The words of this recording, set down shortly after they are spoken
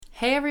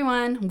Hey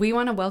everyone, we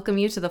want to welcome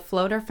you to the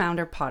Floater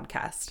Founder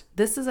Podcast.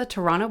 This is a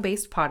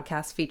Toronto-based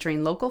podcast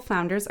featuring local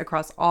founders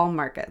across all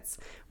markets.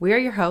 We are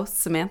your hosts,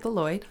 Samantha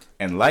Lloyd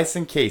and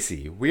Lyson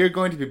Casey. We are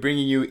going to be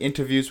bringing you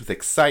interviews with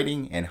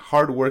exciting and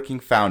hardworking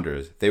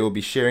founders. They will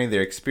be sharing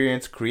their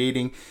experience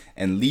creating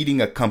and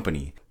leading a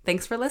company.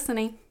 Thanks for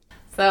listening.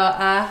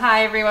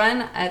 Hi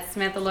everyone, it's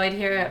Samantha Lloyd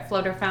here at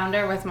Floater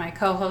Founder with my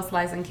co-host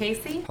Lyson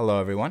Casey. Hello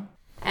everyone.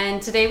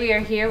 And today we are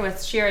here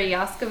with Shira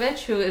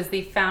Yoskovich, who is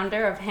the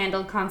founder of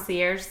Handled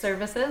Concierge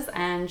Services,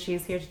 and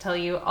she's here to tell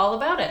you all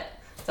about it.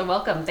 So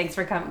welcome. Thanks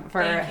for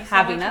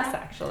having us,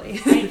 actually.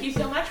 Thank you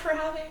so much for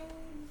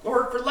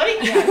for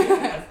letting me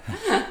have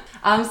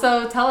you.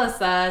 So tell us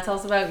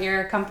about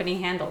your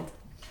company, Handled.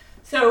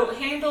 So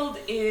Handled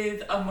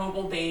is a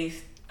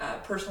mobile-based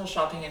personal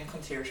shopping and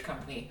concierge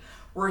company.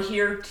 We're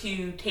here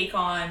to take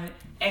on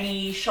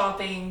any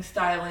shopping,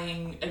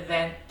 styling,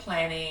 event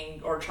planning,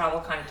 or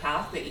travel kind of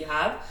task that you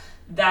have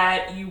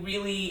that you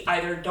really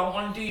either don't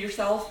want to do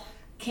yourself,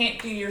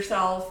 can't do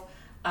yourself,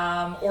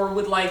 or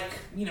would like,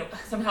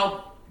 some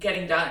help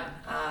getting done.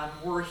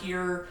 We're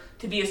here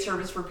to be a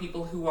service for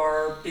people who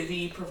are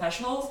busy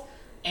professionals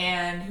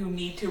and who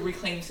need to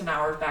reclaim some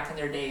hours back in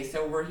their day.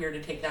 So we're here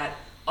to take that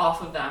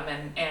off of them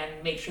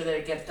and make sure that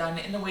it gets done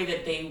in the way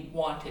that they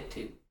want it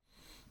to.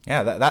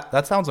 Yeah,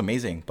 that sounds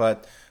amazing.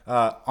 But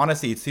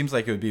honestly, it seems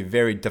like it would be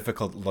very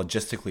difficult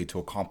logistically to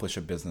accomplish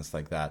a business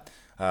like that.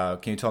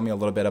 Can you tell me a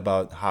little bit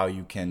about how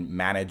you can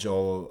manage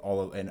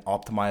all and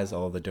optimize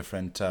all the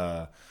different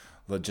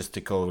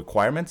logistical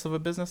requirements of a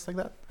business like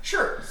that?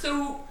 Sure.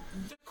 So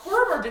the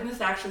core of our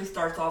business actually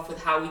starts off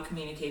with how we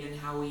communicate and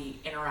how we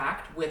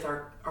interact with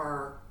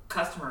our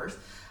customers.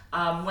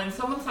 When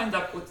someone signs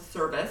up with the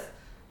service,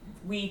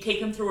 we take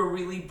them through a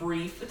really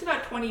brief, it's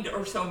about 20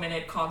 or so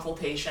minute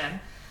consultation.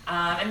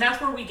 And that's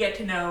where we get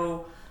to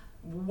know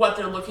what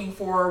they're looking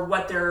for,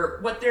 what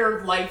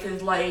their life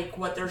is like,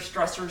 what their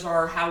stressors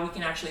are, how we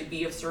can actually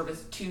be of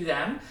service to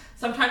them.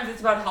 Sometimes it's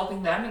about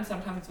helping them, and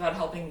sometimes it's about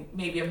helping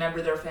maybe a member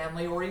of their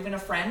family or even a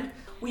friend.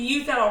 We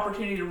use that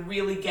opportunity to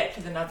really get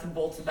to the nuts and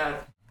bolts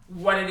about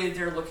what it is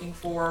they're looking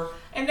for.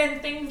 And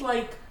then things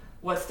like,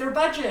 what's their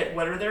budget?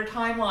 What are their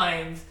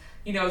timelines?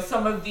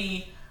 Some of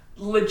the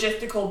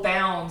logistical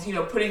bounds,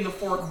 putting the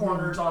four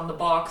corners on the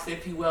box,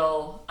 if you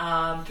will,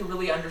 to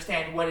really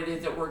understand what it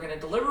is that we're going to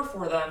deliver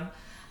for them.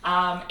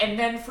 And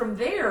then from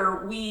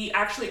there, we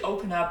actually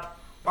open up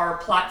our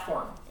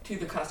platform to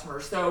the customer.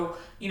 So,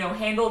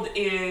 Handled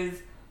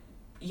is,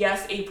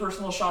 yes, a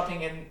personal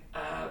shopping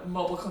and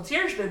mobile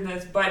concierge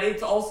business, but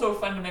it's also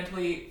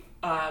fundamentally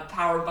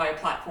powered by a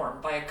platform,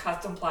 by a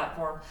custom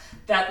platform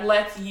that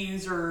lets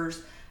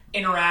users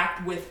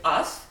interact with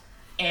us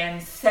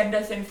and send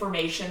us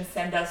information,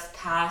 send us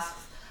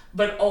tasks,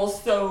 but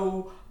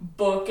also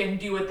book and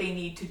do what they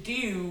need to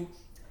do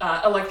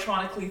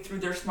electronically through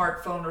their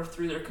smartphone or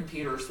through their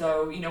computer.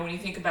 So, when you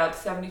think about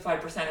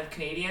 75% of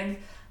Canadians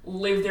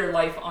live their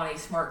life on a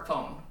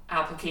smartphone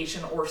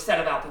application or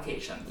set of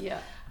applications. Yeah.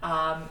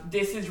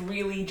 This is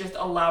really just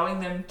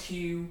allowing them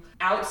to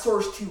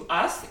outsource to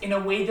us in a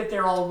way that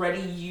they're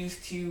already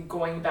used to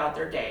going about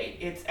their day.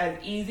 It's as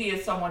easy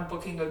as someone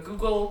booking a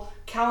Google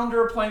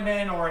Calendar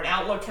appointment or an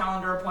Outlook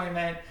calendar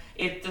appointment.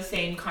 It's the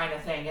same kind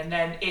of thing. And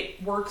then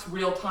it works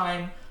real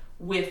time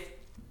with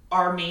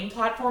our main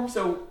platform.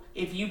 So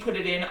if you put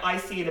it in, I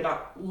see it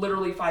about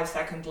literally 5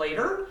 seconds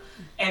later.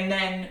 And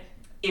then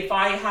if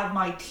I have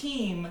my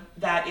team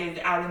that is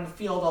out in the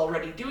field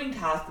already doing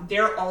tasks,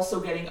 they're also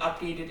getting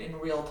updated in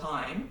real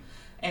time.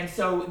 And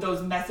so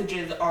those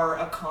messages are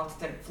a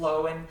constant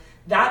flow. And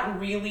that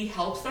really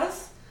helps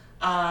us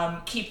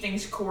keep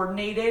things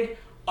coordinated.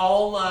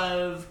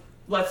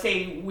 Let's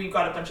say we've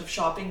got a bunch of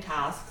shopping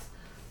tasks.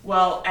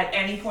 Well, at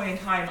any point in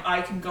time,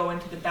 I can go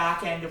into the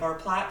back end of our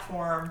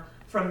platform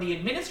from the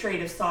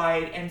administrative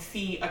side and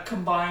see a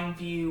combined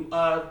view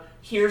of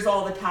here's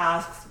all the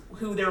tasks,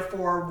 who they're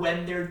for,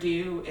 when they're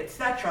due,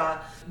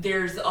 etc.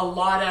 There's a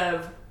lot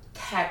of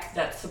tech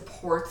that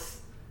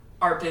supports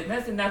our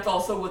business, and that's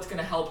also what's going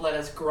to help let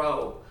us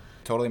grow.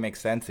 Totally makes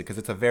sense because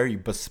it's a very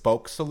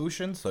bespoke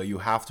solution, so you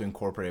have to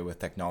incorporate it with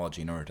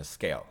technology in order to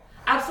scale.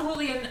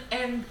 Absolutely,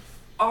 and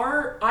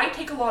I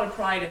take a lot of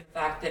pride in the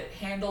fact that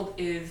Handled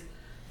is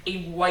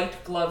a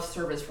white glove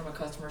service from a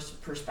customer's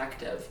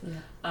perspective,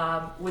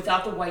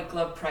 without the white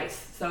glove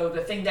price. So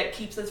the thing that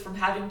keeps us from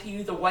having to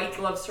use the white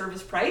glove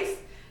service price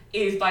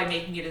is by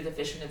making it as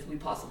efficient as we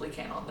possibly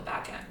can on the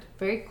back end.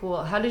 Very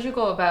cool. How did you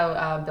go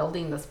about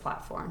building this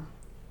platform?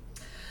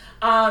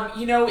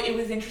 It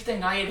was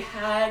interesting. I'd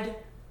had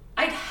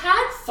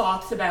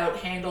thoughts about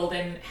Handled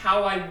and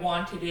how I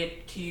wanted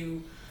it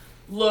to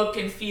look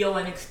and feel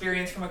and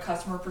experience from a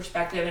customer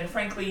perspective, and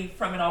frankly,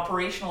 from an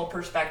operational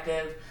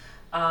perspective,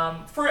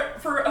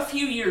 for a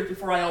few years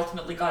before I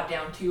ultimately got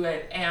down to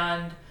it.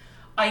 And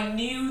I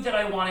knew that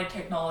I wanted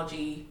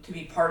technology to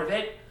be part of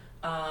it.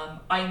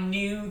 I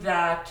knew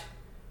that,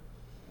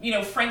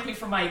 frankly,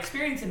 from my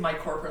experience in my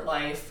corporate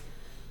life,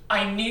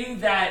 I knew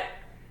that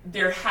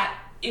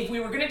if we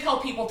were going to tell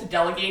people to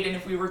delegate, and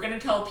if we were going to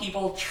tell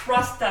people,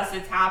 trust us,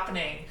 it's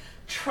happening,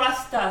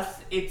 trust us,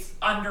 it's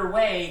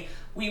underway,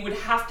 we would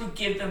have to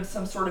give them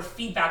some sort of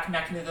feedback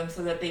mechanism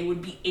so that they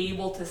would be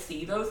able to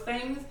see those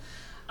things.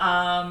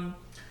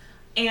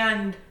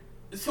 And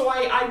so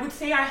I would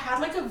say I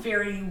had like a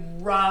very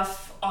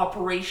rough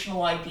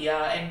operational idea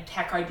and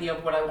tech idea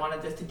of what I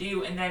wanted this to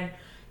do. And then,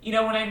 you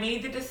know, when I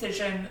made the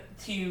decision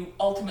to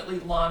ultimately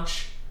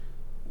launch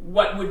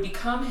what would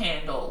become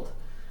Handled,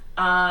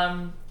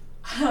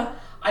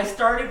 I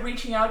started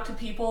reaching out to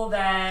people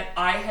that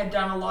I had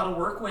done a lot of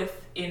work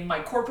with in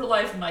my corporate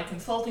life and my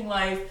consulting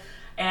life.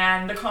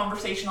 And the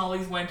conversation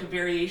always went a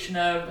variation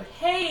of,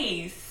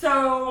 hey,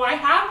 so I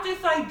have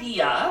this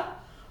idea.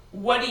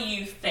 What do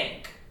you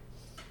think?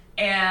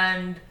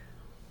 And,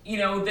 you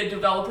know, the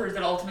developers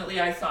that ultimately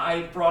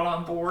I brought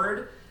on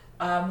board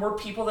were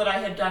people that I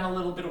had done a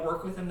little bit of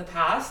work with in the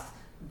past.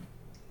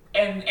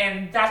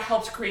 And that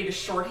helps create a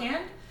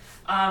shorthand.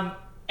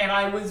 And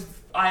I was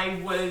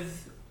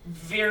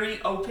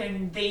very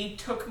open. They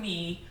took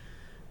me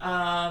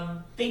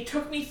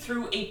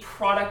through a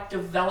product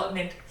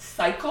development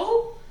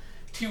cycle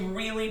to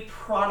really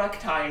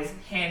productize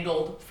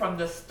Handled from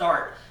the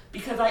start,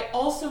 because I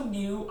also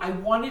knew I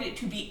wanted it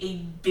to be a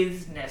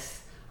business.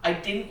 I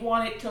didn't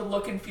want it to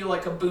look and feel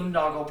like a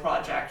boondoggle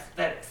project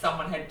that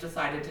someone had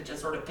decided to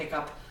just sort of pick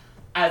up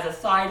as a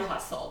side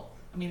hustle.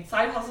 I mean,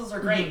 side hustles are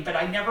great, but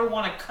I never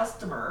want a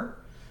customer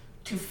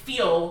to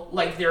feel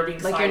like they're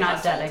being like side you're not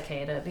hustled,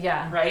 dedicated.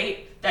 Yeah.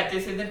 right? That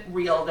this isn't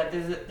real, that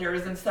there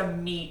isn't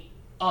some meat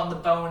on the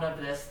bone of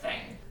this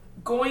thing.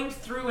 Going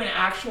through an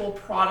actual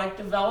product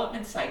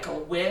development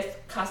cycle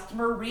with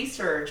customer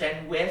research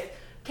and with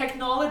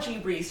technology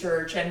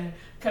research and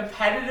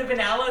competitive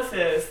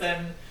analysis,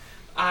 and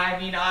I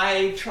mean,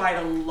 I tried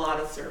a lot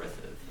of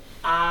services.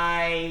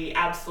 I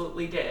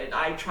absolutely did.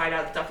 I tried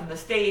out stuff in the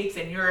States,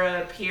 in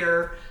Europe,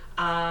 here,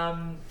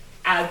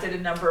 as did a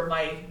number of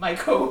my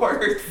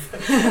cohorts.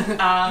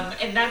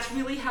 And that's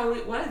really how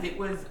it was. It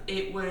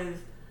was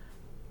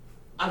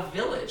a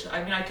village.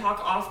 I mean, I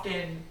talk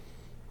often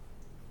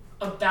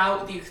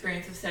about the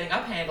experience of setting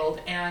up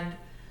Handled, and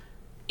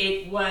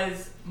it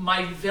was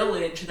my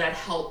village that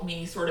helped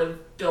me sort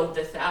of build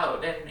this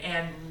out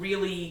and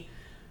really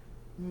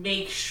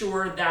make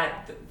sure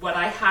that what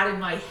I had in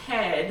my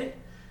head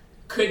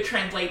could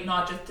translate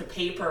not just to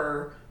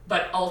paper,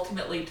 but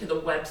ultimately to the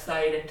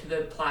website and to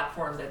the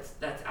platform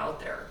that's out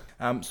there.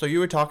 So you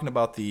were talking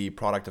about the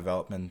product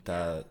development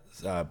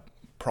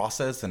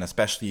process, and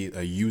especially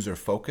a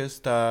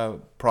user-focused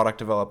product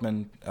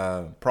development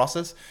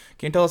process.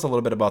 Can you tell us a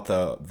little bit about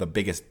the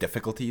biggest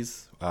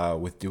difficulties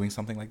with doing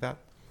something like that?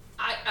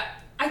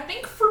 I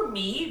think for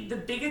me, the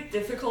biggest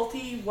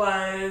difficulty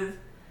was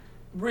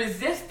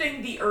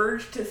resisting the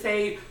urge to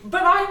say,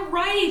 but I'm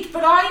right,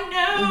 but I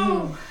know.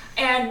 Mm-hmm.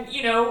 And,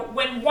 you know,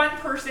 when one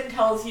person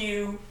tells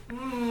you,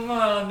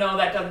 oh, no,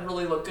 that doesn't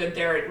really look good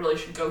there, it really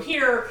should go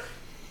here.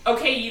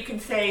 Okay, you can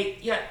say,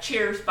 yeah,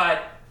 cheers,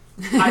 but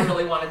I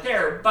really want it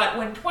there. But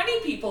when 20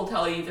 people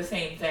tell you the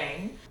same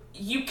thing,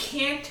 you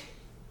can't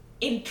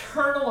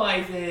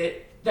internalize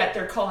it that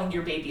they're calling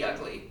your baby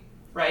ugly,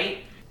 right?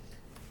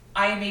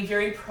 I am a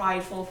very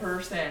prideful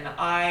person.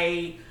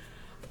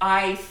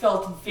 I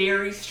felt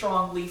very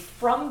strongly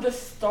from the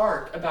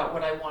start about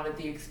what I wanted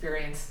the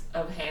experience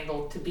of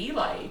Handled to be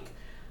like.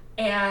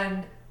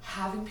 And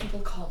having people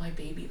call my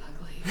baby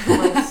ugly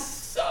was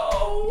so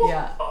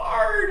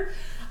hard.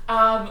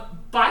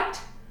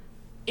 But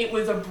it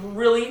was a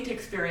brilliant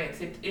experience.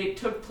 It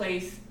took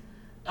place,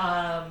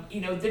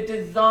 the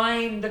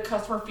design, the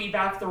customer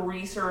feedback, the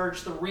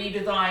research, the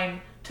redesign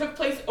took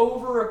place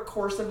over a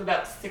course of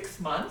about 6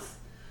 months.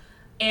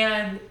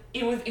 And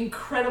it was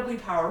incredibly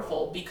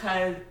powerful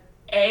because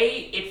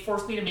it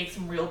forced me to make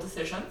some real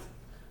decisions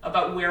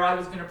about where I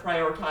was going to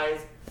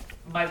prioritize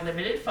my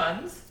limited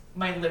funds,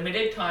 my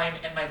limited time,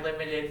 and my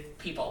limited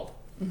people,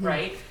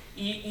 right?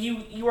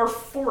 You are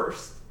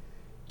forced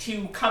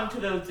to come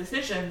to those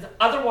decisions.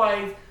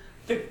 Otherwise,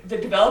 the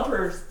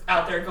developers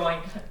out there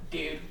going,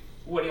 dude,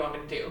 what do you want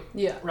me to do?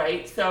 Yeah.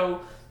 Right? So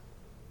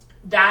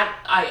that,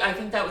 I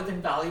think that was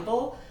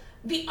invaluable.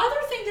 The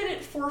other thing that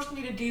it forced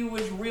me to do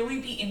was really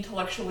be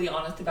intellectually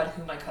honest about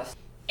who my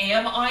customer is.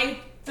 Am I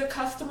the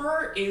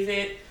customer? Is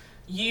it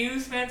you,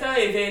 Samantha?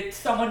 Is it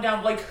someone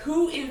down? Like,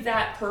 who is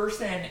that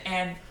person,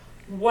 and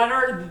what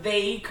are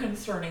they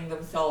concerning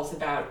themselves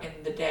about in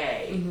the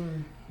day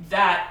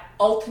that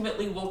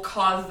ultimately will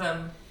cause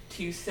them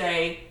to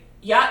say,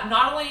 yeah,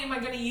 not only am I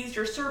going to use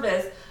your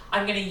service,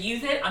 I'm going to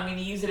use it, I'm going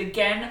to use it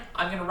again,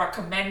 I'm going to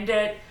recommend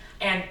it,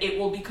 and it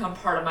will become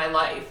part of my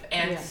life.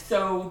 And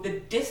so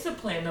the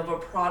discipline of a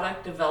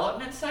product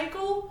development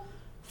cycle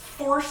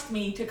forced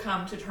me to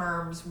come to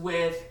terms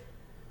with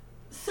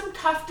some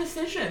tough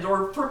decisions,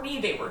 or for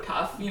me they were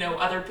tough. You know,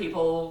 other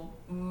people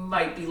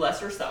might be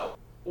less or so.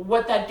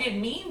 What that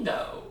did mean,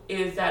 though,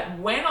 is that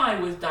when I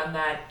was done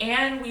that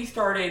and we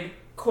started,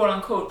 quote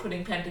unquote,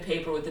 putting pen to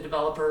paper with the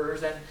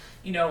developers, and,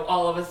 you know,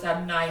 all of a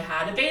sudden I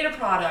had a beta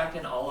product,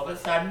 and all of a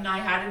sudden I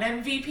had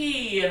an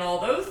MVP and all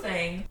those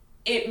things,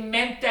 it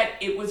meant that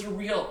it was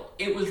real.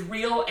 It was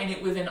real, and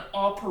it was an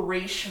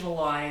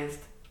operationalized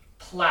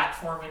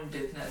platform in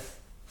business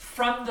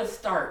from the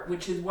start,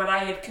 which is what I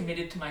had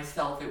committed to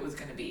myself it was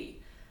going to be.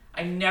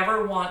 I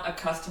never want a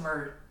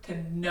customer to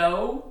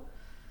know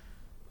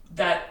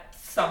that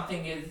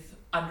something is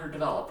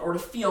underdeveloped or to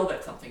feel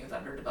that something is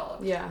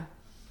underdeveloped. Yeah,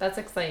 that's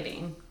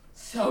exciting.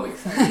 So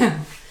exciting.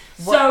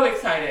 So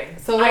exciting.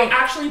 So I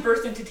actually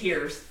burst into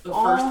tears the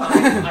first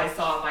time I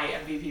saw my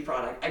MVP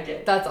product. I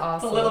did. That's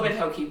awesome. It's a little bit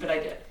hokey, but I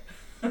did.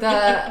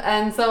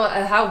 And so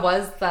how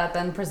was that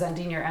then,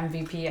 presenting your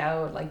MVP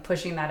out, like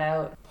pushing that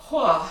out?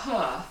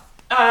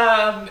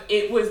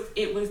 It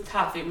was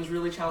tough. It was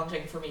really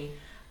challenging for me.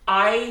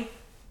 I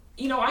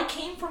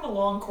came from a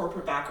long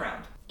corporate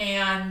background,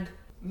 and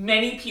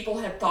many people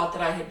had thought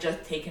that I had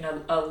just taken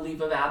a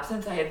leave of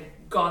absence. I had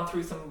gone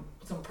through some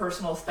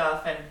personal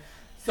stuff, and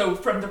so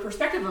from the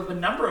perspective of a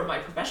number of my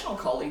professional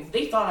colleagues,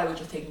 they thought I was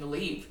just taking a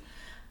leave.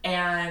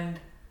 And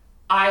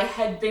I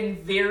had been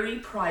very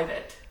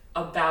private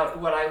about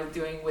what I was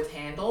doing with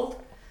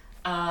Handled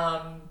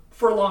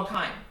for a long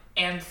time.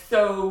 And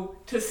so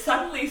to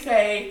suddenly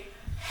say,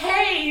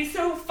 hey,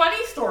 so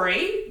funny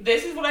story,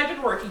 this is what I've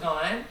been working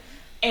on.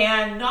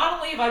 And not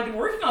only have I been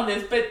working on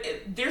this, but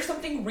there's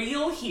something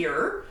real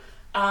here.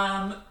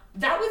 That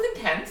was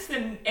intense.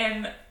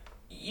 And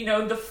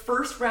the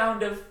first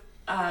round of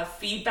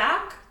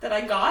feedback that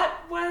I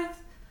got was,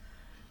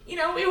 it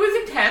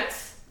was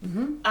intense.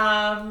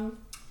 Mm-hmm.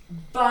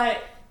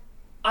 But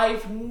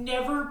I've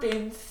never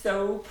been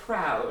so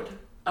proud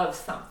of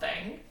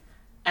something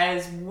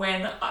as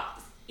when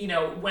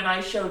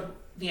I showed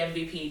the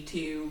MVP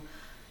to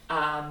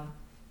a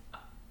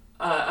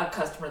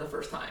customer the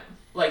first time.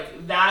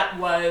 Like, that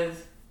was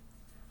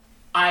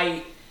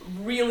one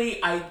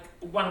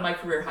of my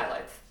career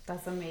highlights.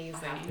 That's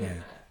amazing. Yeah.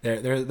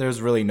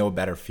 There's really no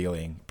better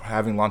feeling.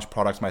 Having launched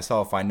products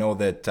myself, I know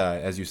that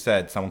as you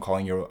said, someone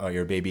calling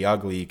your baby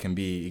ugly can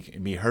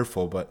be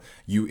hurtful, but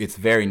it's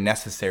very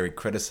necessary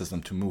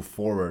criticism to move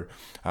forward.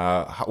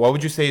 What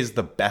would you say is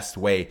the best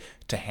way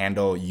to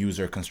handle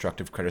user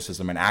constructive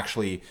criticism and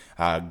actually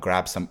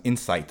grab some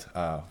insight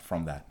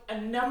from that?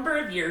 A number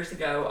of years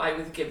ago, I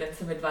was given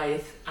some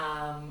advice,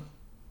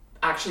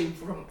 actually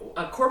from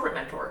a corporate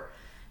mentor,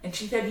 and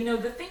she said,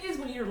 the thing is,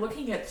 when you're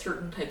looking at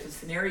certain types of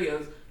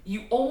scenarios,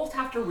 you almost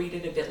have to read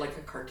it a bit like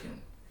a cartoon.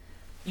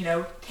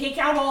 Take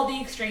out all the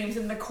extremes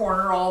in the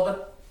corner, all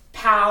the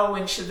pow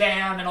and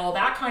Shazam and all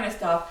that kind of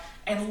stuff,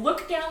 and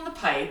look down the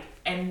pipe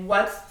and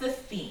what's the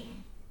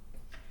theme?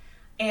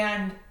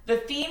 And the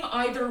theme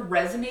either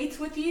resonates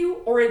with you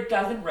or it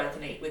doesn't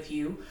resonate with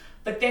you,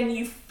 but then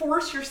you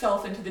force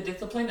yourself into the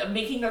discipline of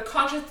making a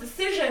conscious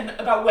decision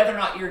about whether or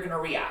not you're going to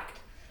react,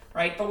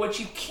 right? But what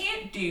you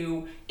can't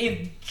do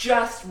is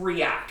just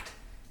react.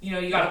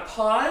 You got to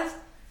pause,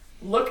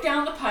 look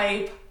down the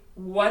pipe,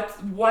 what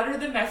are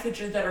the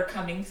messages that are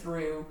coming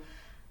through,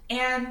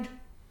 and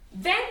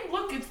then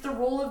look, it's the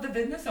role of the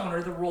business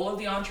owner, the role of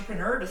the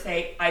entrepreneur to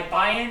say, I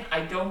buy in,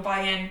 I don't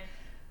buy in.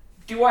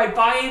 Do I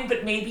buy in,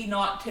 but maybe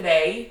not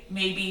today,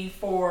 maybe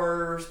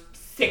for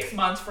 6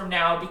 months from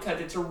now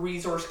because it's a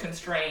resource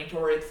constraint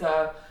or it's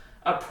a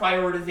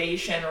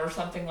prioritization or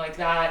something like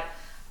that.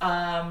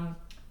 And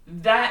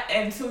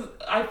so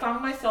I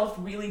found myself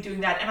really doing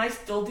that, and I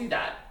still do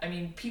that. I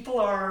mean, people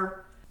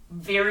are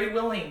very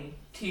willing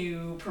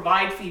to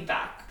provide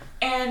feedback.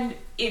 And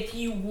if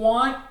you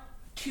want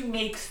to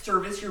make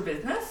service your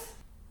business,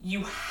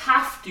 you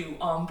have to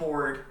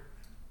onboard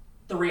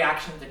the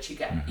reactions that you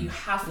get. Mm-hmm. You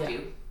have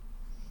to.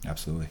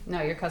 Absolutely.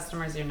 No, your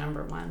customer is your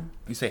number one.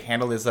 You say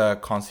Handled is a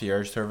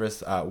concierge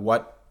service.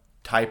 What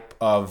type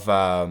of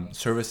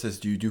services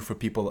do you do for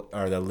people?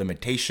 Are the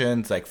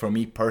limitations? Like for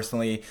me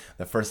personally,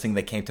 the first thing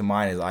that came to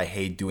mind is I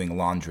hate doing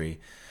laundry.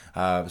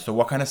 So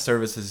what kind of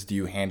services do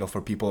you handle for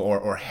people,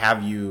 or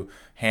have you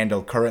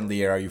handled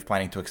currently, or are you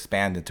planning to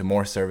expand into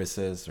more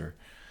services? Or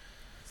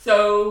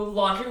so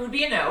laundry would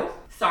be a no,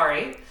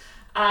 sorry.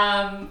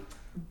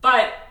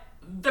 But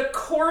the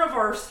core of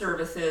our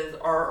services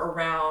are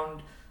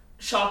around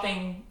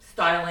shopping,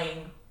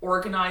 styling,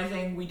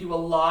 organizing. We do a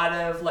lot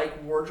of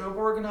like wardrobe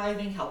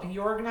organizing, helping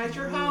you organize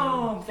your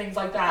home, things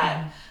like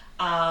that.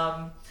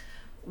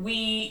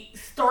 We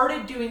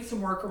started doing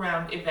some work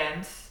around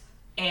events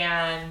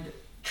and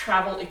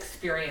travel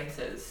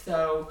experiences.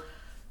 So,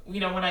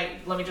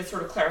 let me just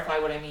sort of clarify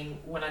what I mean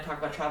when I talk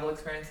about travel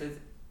experiences.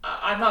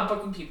 I'm not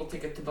booking people to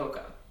get to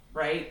Boca,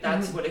 right?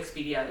 That's what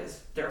Expedia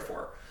is there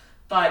for.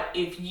 But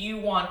if you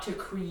want to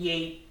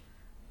create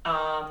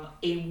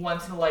a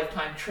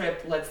once-in-a-lifetime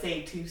trip, let's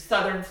say to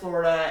southern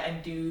Florida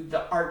and do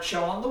the art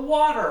show on the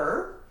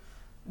water,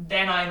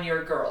 then I'm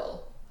your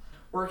girl.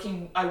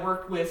 I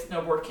worked with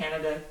Snowboard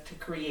Canada to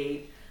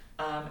create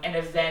an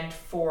event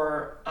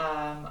for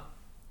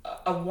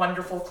a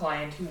wonderful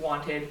client who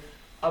wanted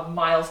a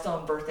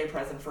milestone birthday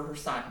present for her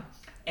son.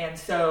 And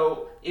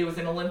so it was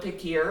an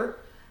Olympic year.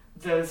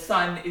 The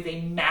son is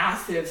a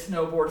massive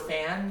snowboard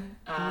fan.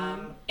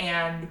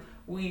 And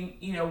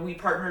we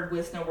partnered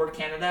with Snowboard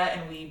Canada,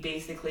 and we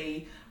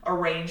basically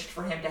arranged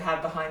for him to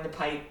have behind the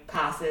pipe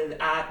passes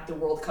at the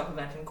World Cup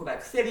event in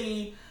Quebec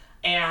City.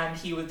 And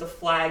he was the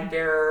flag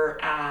bearer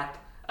at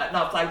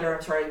not flag bearer,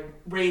 I'm sorry,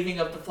 raising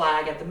of the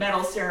flag at the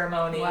medal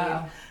ceremony.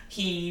 Wow.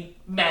 He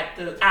met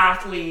the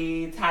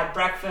athletes, had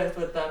breakfast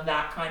with them,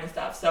 that kind of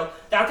stuff. So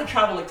that's a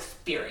travel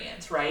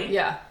experience, right?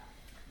 Yeah.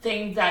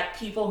 Things that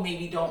people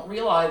maybe don't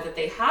realize that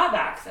they have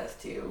access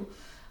to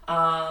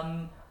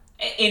in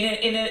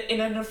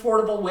an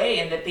affordable way,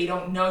 and that they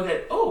don't know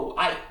that,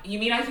 you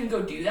mean I can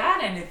go do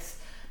that? And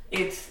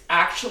it's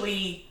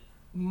actually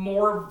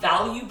more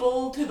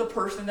valuable to the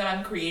person that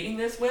I'm creating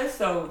this with.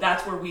 So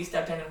that's where we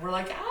stepped in and we're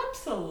like,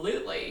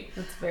 absolutely.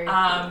 That's very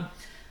cool.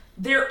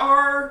 There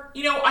are,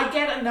 I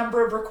get a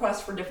number of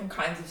requests for different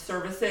kinds of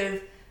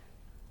services.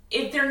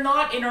 If they're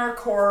not in our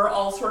core,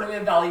 I'll sort of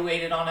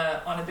evaluate it on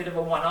a bit of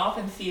a one-off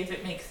and see if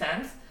it makes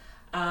sense.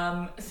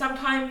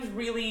 Sometimes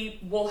really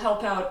we'll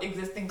help out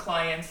existing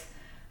clients.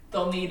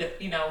 They'll need,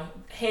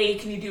 hey,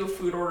 can you do a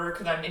food order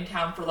because I'm in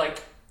town for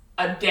like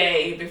a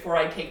day before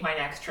I take my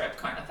next trip,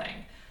 kind of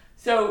thing.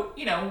 So,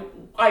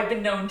 I've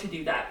been known to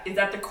do that. Is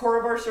that the core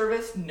of our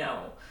service?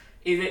 No.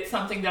 Is it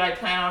something that I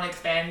plan on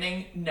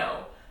expanding?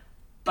 No.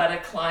 But a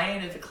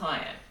client is a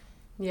client.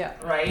 Yeah.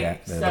 Right? Yeah,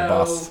 so the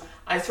boss.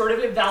 I sort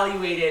of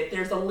evaluate it.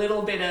 There's a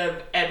little bit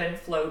of ebb and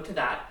flow to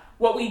that.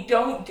 What we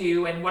don't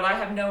do, and what I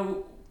have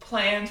no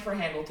plans for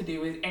Handle to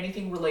do, is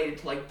anything related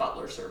to like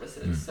butler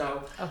services.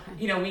 So,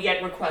 we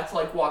get requests to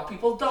like walk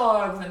people's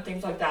dogs and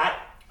things like that.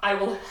 I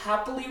will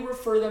happily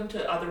refer them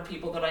to other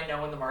people that I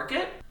know in the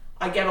market.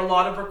 I get a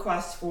lot of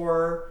requests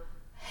for,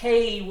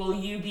 hey, will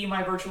you be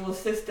my virtual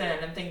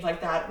assistant and things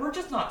like that. We're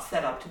just not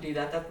set up to do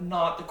that. That's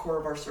not the core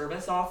of our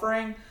service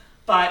offering,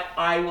 but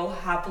I will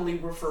happily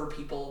refer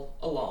people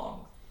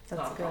along.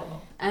 That's not a good.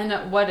 problem.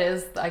 And what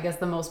is, I guess,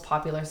 the most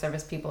popular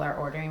service people are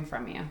ordering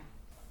from you?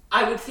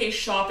 I would say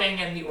shopping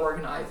and the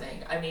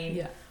organizing. I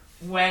mean,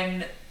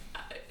 when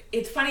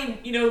it's funny,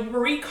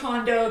 Marie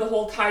Kondo, the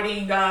whole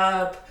tidying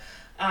up,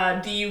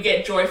 do you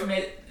get joy from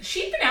it?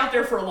 She'd been out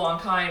there for a long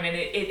time, and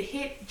it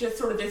hit just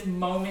sort of this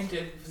moment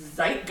of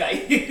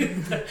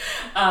zeitgeist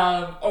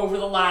over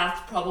the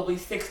last probably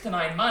 6 to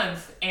 9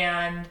 months,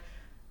 and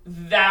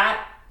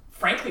that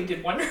frankly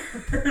did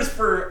wonders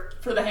for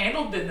the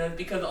Handle business,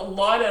 because a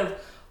lot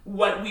of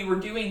what we were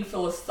doing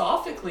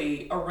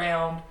philosophically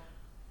around,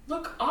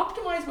 look,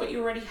 optimize what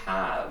you already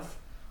have.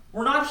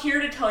 We're not here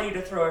to tell you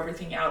to throw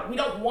everything out. We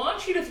don't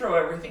want you to throw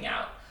everything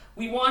out.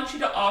 We want you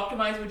to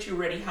optimize what you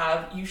already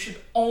have. You should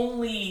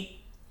only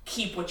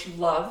keep what you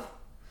love,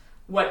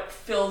 what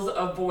fills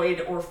a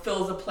void or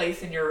fills a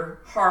place in your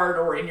heart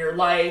or in your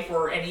life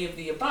or any of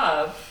the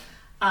above.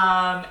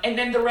 And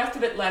then the rest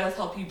of it, let us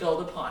help you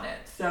build upon it.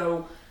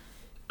 So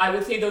I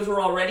would say those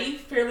were already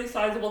fairly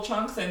sizable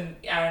chunks,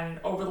 and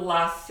over the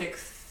last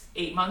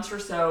 6-8 months or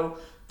so,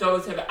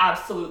 those have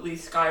absolutely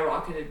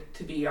skyrocketed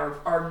to be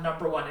our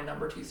number 1 and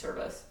number 2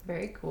 service.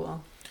 Very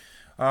cool.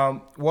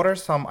 What are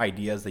some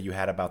ideas that you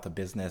had about the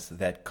business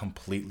that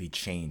completely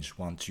changed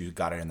once you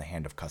got it in the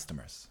hand of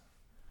customers?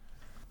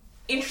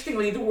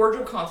 Interestingly, the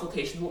wardrobe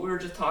consultation, what we were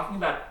just talking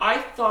about, I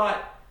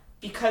thought,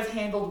 because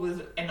Handled was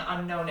an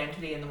unknown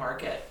entity in the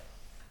market,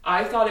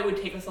 I thought it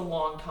would take us a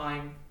long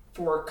time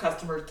for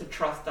customers to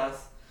trust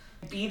us,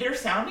 be their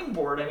sounding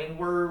board. I mean,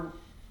 we're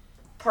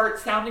part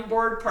sounding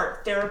board,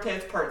 part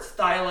therapist, part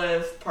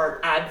stylist, part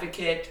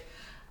advocate.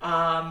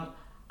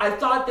 I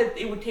thought that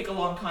it would take a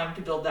long time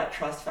to build that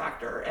trust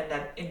factor, and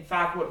that in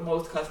fact what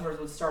most customers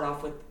would start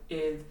off with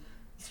is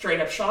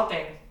straight up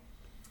shopping.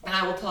 And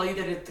I will tell you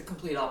that it's the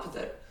complete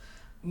opposite.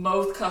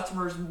 Most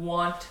customers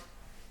want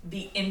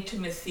the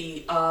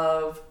intimacy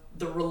of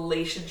the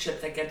relationship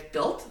that gets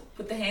built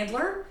with the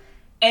handler,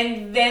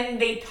 and then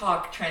they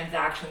talk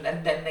transactions,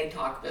 and then they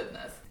talk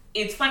business.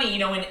 It's funny,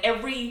 in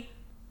every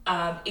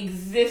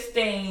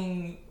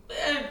existing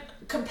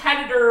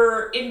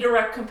competitor,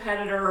 indirect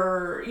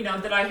competitor,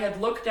 that I had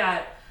looked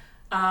at,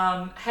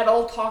 had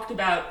all talked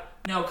about,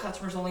 no,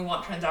 customers only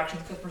want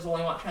transactions,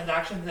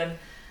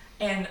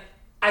 and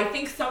I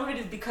think some of it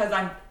is because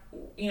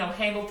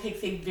Handle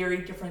takes a very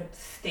different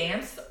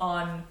stance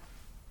on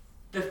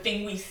the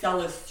thing we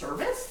sell as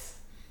service.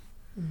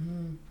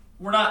 Mm-hmm.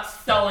 We're not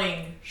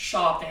selling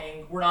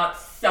shopping, we're not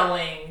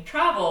selling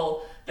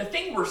travel. The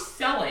thing we're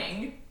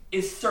selling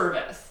is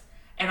service.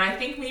 And I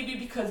think maybe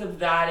because of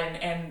that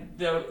and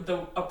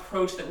the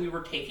approach that we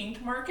were taking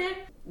to market,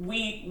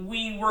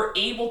 we were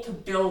able to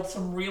build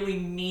some really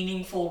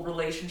meaningful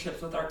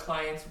relationships with our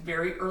clients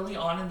very early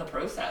on in the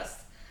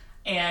process.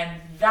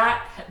 And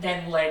that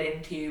then led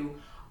into,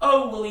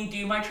 will you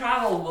do my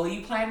travel? Will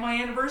you plan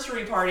my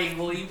anniversary party?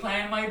 Will you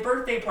plan my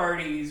birthday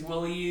parties?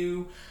 Will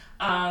you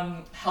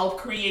help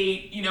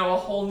create, a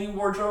whole new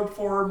wardrobe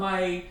for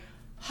my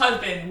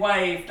husband,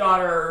 wife,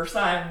 daughter,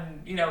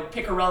 son,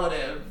 pick a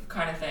relative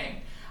kind of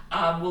thing.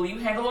 Will you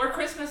handle our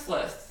Christmas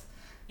lists?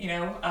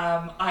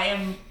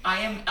 I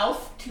am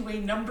elf to a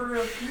number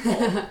of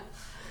people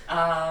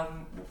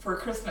for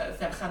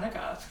Christmas and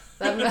Hanukkah.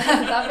 That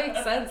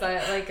makes sense.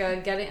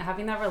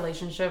 Having that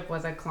relationship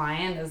with a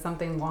client is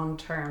something long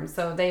term.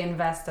 So they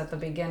invest at the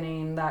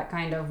beginning, that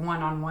kind of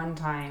one-on-one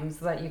time,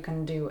 so that you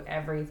can do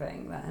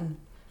everything then.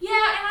 Yeah,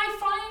 and I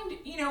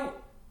find,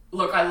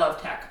 look, I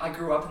love tech. I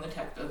grew up in the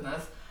tech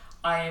business.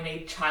 I am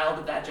a child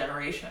of that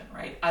generation,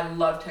 right? I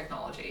love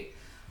technology.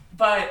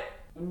 But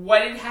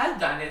what it has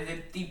done is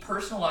it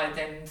depersonalized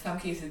and in some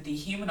cases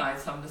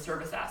dehumanized some of the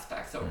service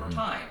aspects over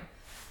time.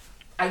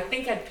 I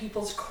think at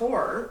people's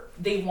core,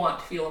 they want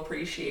to feel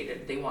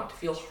appreciated. They want to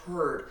feel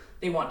heard.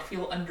 They want to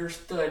feel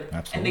understood.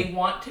 Absolutely. And they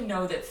want to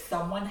know that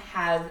someone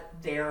has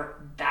their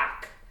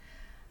back.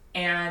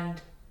 And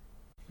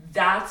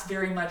that's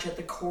very much at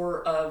the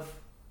core of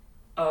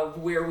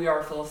where we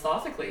are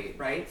philosophically,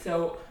 right?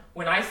 So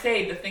when I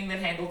say the thing that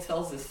Handled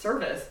sells is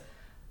service,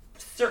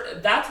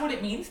 that's what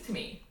it means to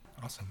me.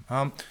 Awesome.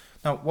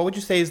 Now, what would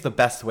you say is the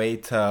best way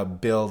to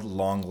build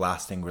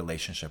long-lasting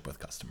relationship with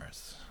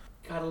customers?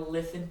 Gotta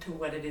listen to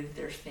what it is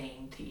they're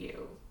saying to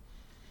you.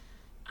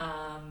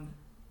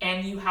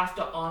 And you have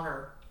to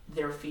honor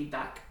their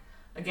feedback.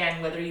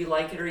 Again, whether you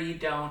like it or you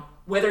don't,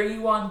 whether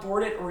you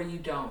onboard it or you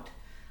don't.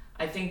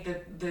 I think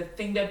that the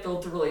thing that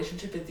builds a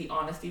relationship is the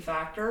honesty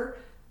factor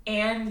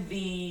and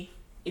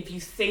if you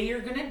say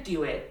you're gonna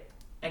do it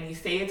and you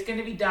say it's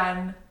gonna be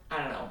done, I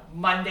don't know,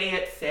 Monday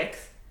at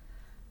 6,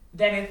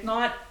 then it's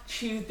not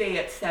Tuesday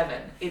at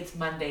 7, it's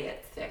Monday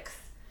at 6,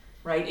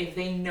 right? If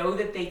they know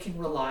that they can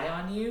rely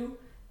on you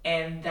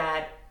and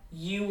that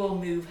you will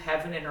move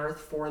heaven and earth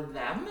for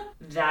them,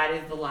 that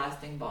is the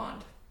lasting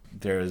bond.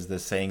 There is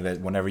this saying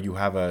that whenever you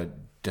have a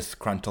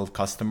disgruntled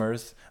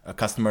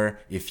customer,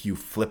 if you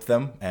flip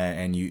them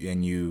and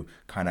you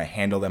kind of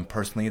handle them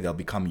personally, they'll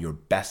become your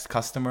best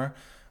customer.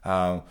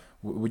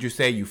 Would you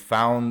say you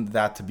found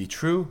that to be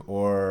true,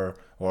 or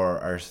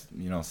are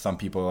some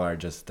people are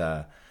just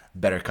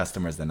better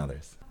customers than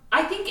others?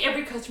 I think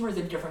every customer is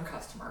a different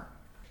customer.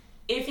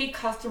 If a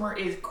customer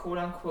is quote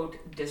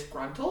unquote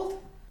disgruntled,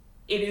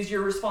 it is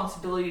your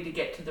responsibility to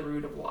get to the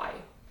root of why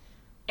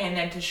and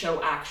then to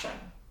show action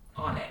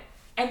on it.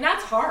 And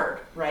that's hard,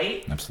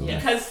 right? Absolutely.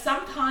 Because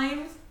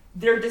sometimes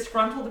they're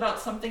disgruntled about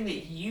something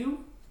that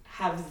you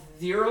have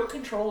zero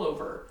control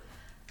over.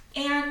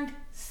 And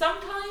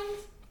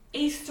sometimes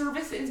a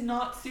service is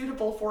not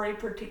suitable for a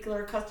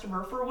particular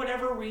customer for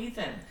whatever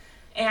reason.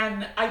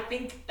 And I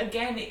think,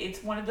 again,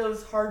 it's one of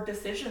those hard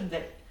decisions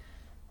that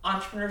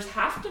entrepreneurs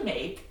have to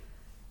make,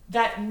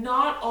 that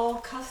not all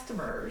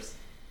customers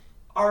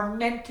are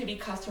meant to be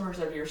customers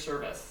of your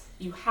service.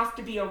 You have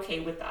to be okay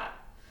with that.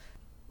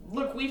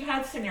 Look, we've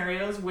had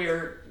scenarios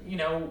where,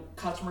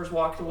 customers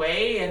walked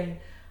away and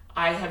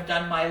I have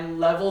done my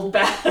leveled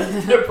best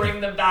to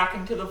bring them back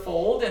into the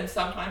fold, and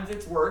sometimes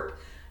it's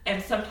worked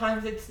and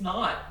sometimes it's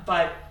not.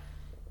 But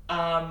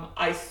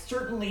I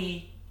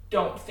certainly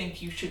don't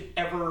think you should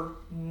ever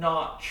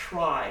not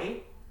try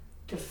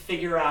to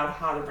figure out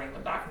how to bring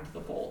them back into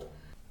the fold.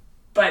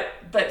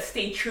 But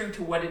stay true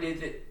to what it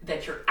is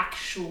that you're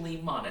actually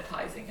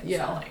monetizing and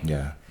selling.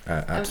 Yeah,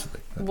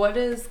 absolutely. What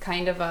is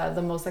kind of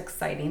the most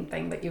exciting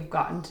thing that you've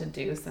gotten to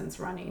do since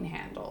running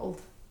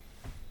Handled?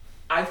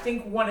 I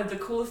think one of the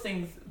coolest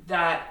things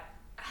that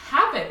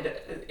happened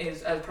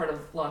is as part of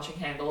launching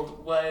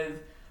Handled was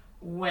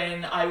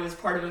when I was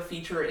part of a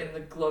feature in the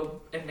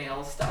Globe and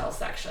Mail style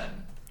section.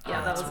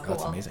 Yeah, that was cool.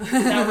 That's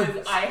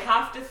amazing. I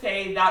have to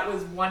say, that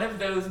was one of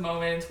those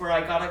moments where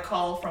I got a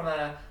call from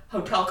a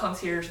hotel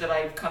concierge that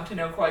I've come to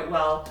know quite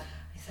well.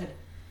 I said,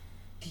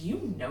 "Do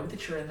you know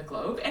that you're in the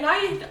Globe?" And I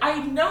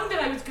had known that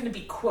I was going to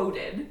be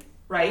quoted,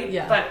 right?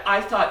 Yeah. But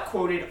I thought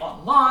quoted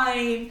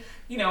online.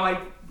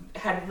 I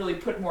hadn't really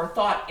put more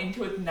thought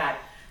into it than that.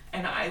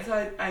 And I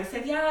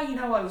said, "Yeah,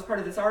 I was part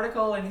of this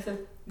article." And he said,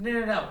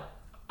 No.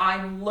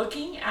 I'm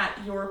looking at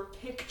your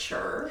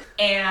picture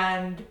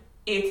and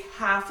it's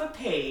half a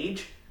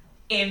page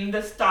in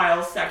the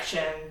style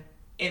section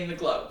in the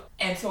Globe.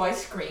 And so I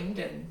screamed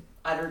and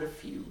uttered a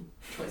few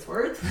choice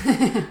words.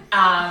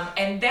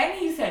 And then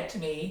he said to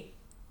me,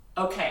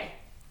 "Okay,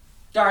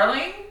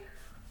 darling,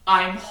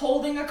 I'm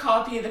holding a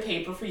copy of the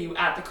paper for you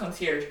at the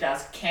concierge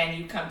desk. Can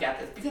you come get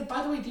this?" Because,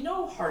 by the way, do you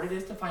know how hard it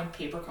is to find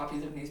paper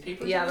copies of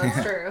newspapers? Yeah,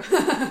 that's true.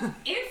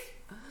 It's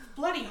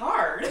bloody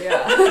hard.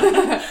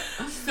 Yeah.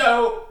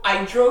 So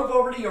I drove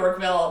over to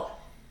Yorkville,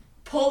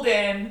 pulled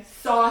in,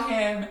 saw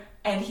him,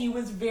 and he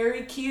was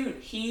very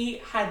cute.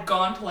 He had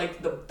gone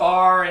to the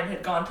bar and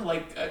had gone to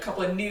a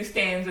couple of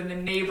newsstands in the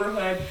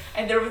neighborhood,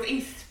 and there was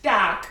a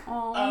stack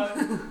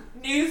of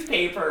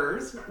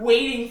newspapers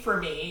waiting for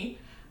me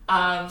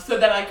so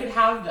that I could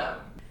have them.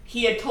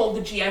 He had told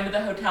the GM of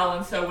the hotel,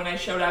 and so when I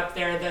showed up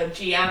there, the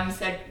GM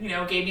said,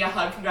 gave me a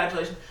hug,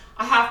 congratulations.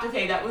 I have to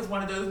say, that was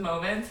one of those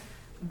moments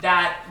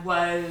that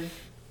was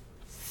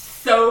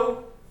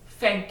so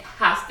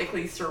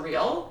fantastically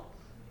surreal.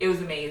 It was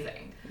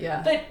amazing.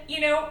 Yeah. But,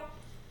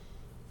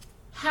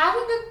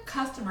 having a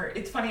customer,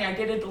 it's funny, I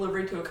did a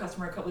delivery to a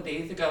customer a couple of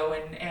days ago,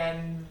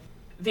 and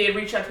they had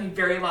reached out to me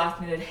very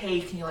last minute,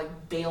 "Hey, can you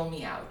bail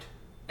me out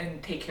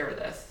and take care of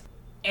this?"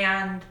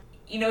 And,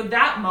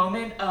 that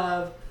moment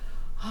of,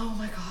 "Oh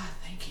my God,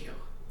 thank you."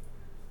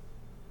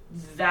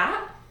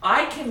 That,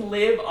 I can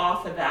live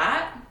off of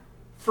that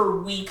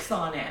for weeks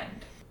on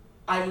end.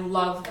 I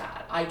love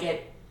that. I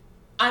get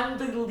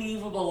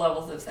unbelievable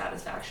levels of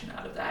satisfaction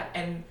out of that.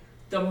 And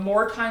the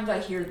more times I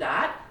hear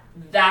that,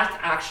 that's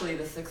actually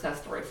the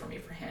success story for me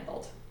for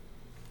Handled.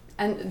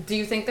 And do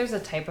you think there's a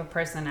type of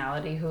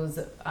personality who's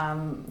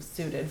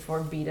suited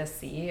for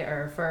B2C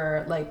or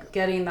for like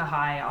getting the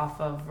high off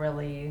of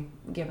really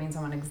giving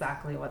someone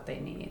exactly what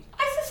they need?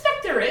 I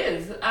suspect there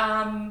is,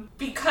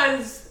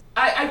 because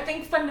I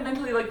think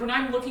fundamentally, like when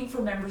I'm looking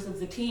for members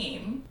of the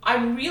team,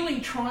 I'm really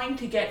trying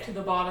to get to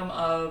the bottom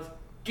of,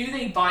 do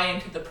they buy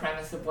into the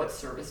premise of what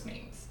service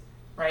means,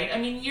 right? I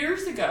mean,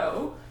 years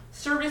ago,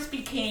 service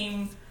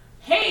became,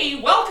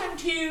 hey, welcome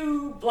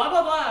to blah,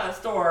 blah, blah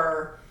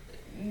store.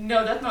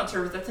 No, that's not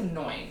service, that's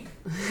annoying,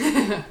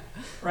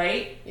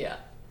 right? Yeah.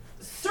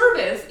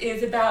 Service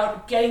is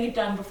about getting it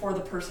done before the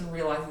person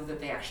realizes that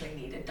they actually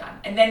need it done,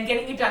 and then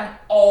getting it done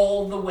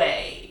all the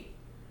way,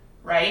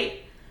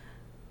 right?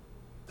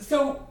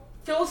 So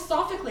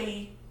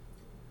philosophically,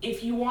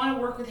 if you want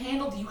to work with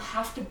Handled, you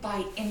have to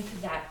buy into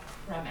that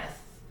premise.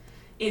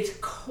 It's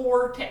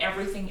core to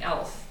everything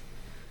else.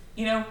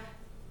 You know,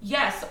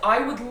 yes, I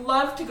would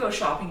love to go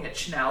shopping at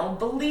Chanel.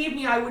 Believe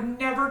me, I would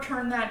never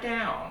turn that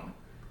down.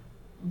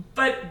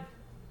 But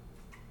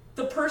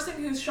the person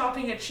who's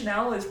shopping at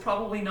Chanel is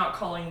probably not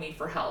calling me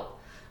for help.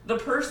 The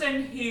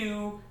person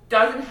who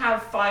doesn't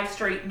have 5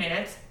 straight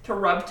minutes to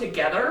rub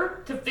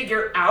together to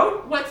figure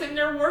out what's in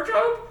their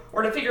wardrobe,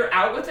 or to figure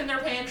out what's in their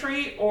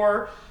pantry,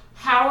 or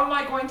how am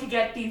I going to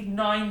get these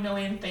 9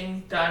 million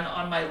things done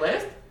on my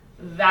list,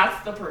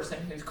 that's the person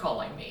who's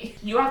calling me.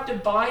 You have to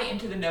buy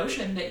into the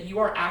notion that you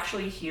are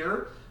actually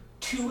here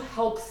to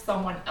help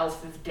someone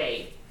else's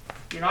day.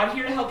 You're not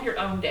here to help your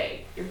own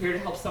day. You're here to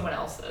help someone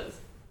else's.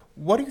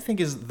 What do you think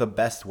is the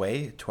best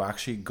way to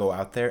actually go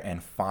out there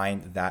and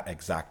find that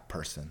exact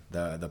person,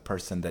 the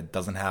person that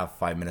doesn't have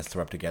 5 minutes to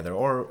rub together,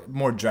 or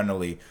more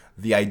generally,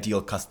 the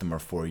ideal customer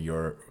for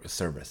your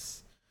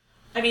service?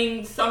 I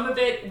mean, some of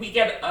it, we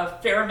get a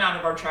fair amount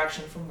of our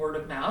traction from word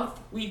of mouth.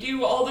 We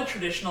do all the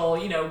traditional,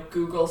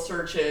 Google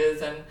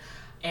searches and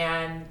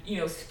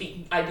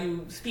I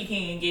do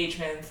speaking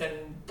engagements and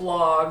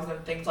blogs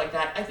and things like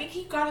that. I think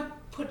you've got to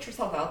put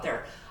yourself out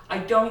there. I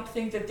don't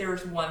think that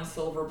there's one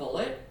silver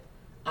bullet,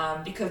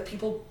 because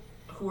people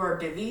who are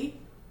busy,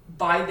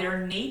 by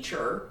their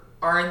nature,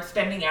 aren't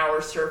spending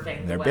hours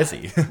surfing. They're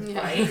busy.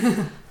 Right?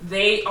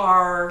 They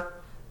are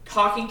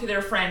talking to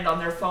their friend on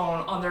their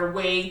phone on their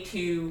way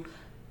to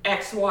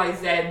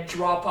XYZ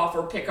drop off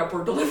or pickup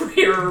or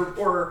delivery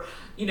or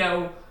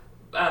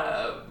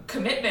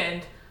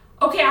commitment.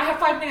 Okay, I have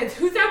 5 minutes.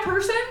 Who's that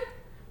person?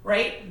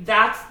 Right?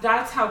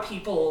 That's how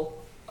people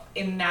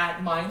in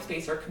that mind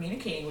space are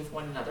communicating with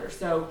one another.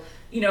 So,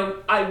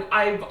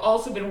 I've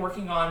also been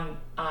working on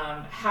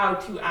how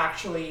to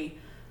actually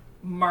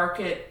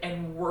market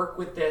and work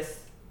with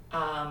this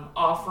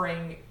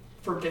offering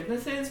for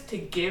businesses to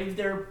give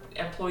their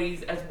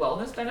employees as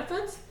wellness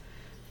benefits,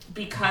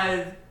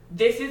 because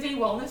this is a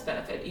wellness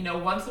benefit.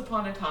 Once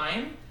upon a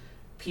time,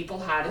 people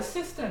had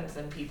assistance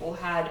and people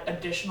had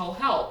additional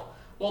help.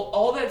 Well,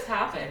 all that's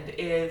happened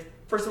is,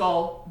 first of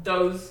all,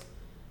 those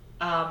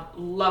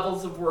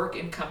levels of work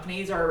in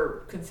companies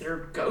are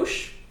considered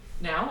gauche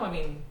now. I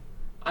mean,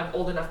 I'm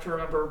old enough to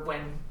remember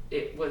when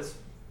it was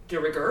de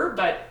rigueur,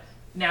 but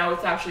now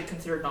it's actually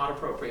considered not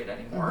appropriate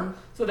anymore. Mm-hmm.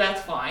 So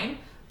that's fine.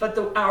 But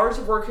the hours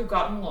of work have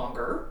gotten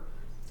longer.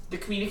 The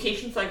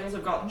communication cycles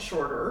have gotten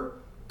shorter.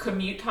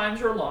 Commute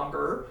times are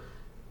longer.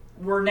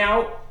 We're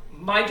now,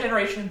 my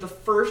generation, the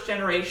first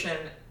generation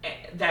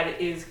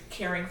that is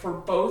caring for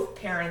both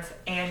parents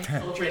and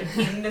children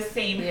in the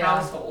same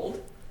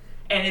household.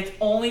 And it's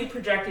only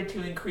projected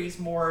to increase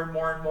more and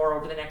more and more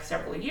over the next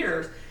several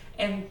years.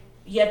 And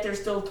yet there's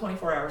still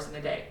 24 hours in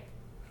a day.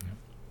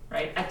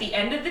 Right? At the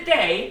end of the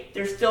day,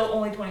 there's still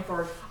only 24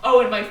 hours.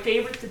 Oh, and my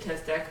favorite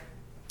statistic,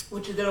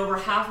 which is that over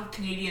half of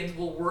Canadians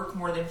will work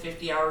more than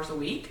 50 hours a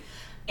week.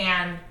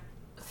 And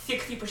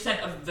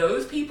 60% of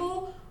those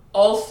people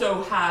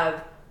also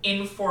have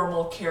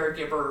informal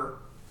caregiver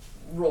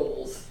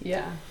roles.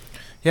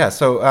 Yeah,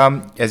 so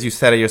as you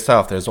said it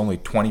yourself, there's only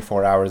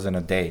 24 hours in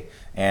a day.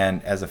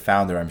 And as a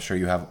founder, I'm sure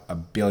you have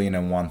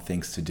 1,000,000,001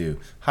 things to do.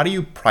 How do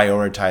you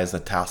prioritize the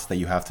tasks that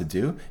you have to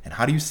do? And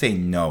how do you say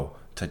no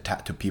to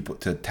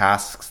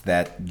tasks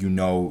that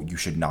you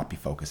should not be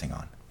focusing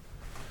on?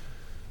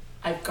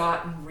 I've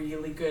gotten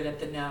really good at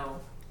the no.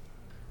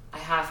 I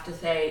have to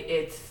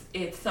say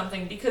it's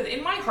something, because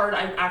in my heart,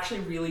 I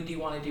actually really do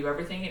want to do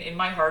everything. And in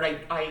my heart,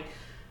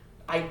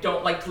 I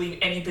don't like to leave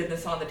any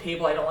business on the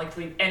table. I don't like to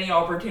leave any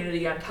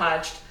opportunity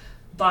untouched.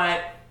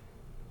 But,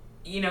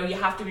 you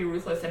have to be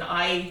ruthless. And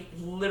I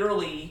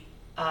literally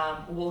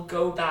will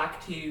go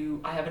back to,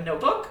 I have a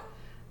notebook,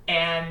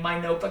 and my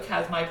notebook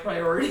has my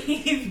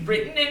priorities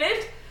written in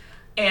it.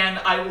 And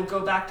I will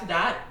go back to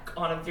that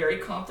on a very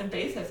constant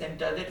basis. And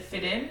does it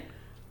fit in?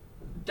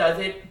 Does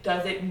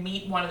it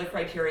meet one of the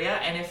criteria?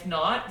 And if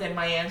not, then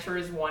my answer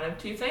is one of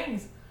two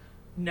things.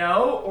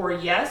 No or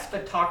yes,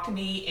 but talk to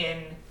me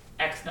in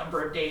X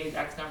number of days,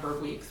 X number of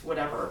weeks,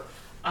 whatever.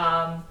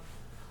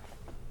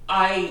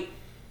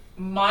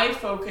 My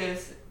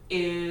focus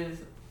is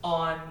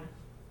on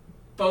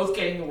both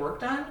getting the work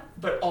done,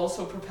 but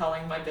also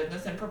propelling my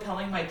business and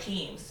propelling my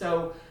team.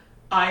 So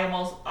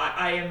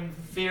I am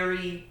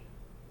very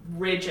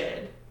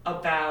rigid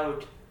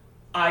about,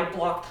 I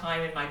block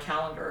time in my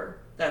calendar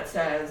that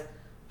says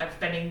I'm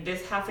spending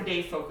this half a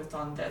day focused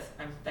on this.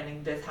 I'm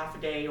spending this half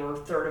a day or a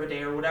third of a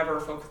day or whatever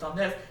focused on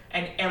this.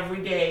 And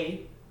every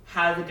day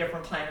has a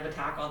different plan of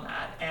attack on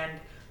that. And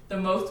the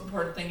most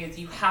important thing is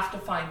you have to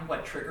find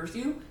what triggers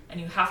you,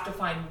 and you have to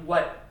find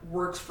what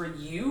works for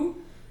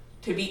you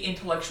to be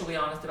intellectually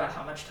honest about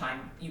how much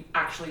time you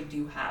actually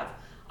do have.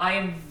 I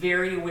am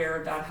very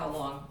aware about how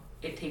long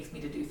it takes me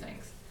to do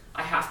things.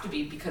 I have to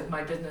be, because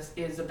my business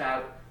is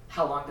about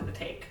how long does it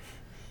take,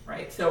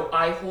 right? So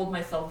I hold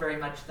myself very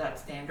much to that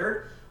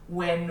standard.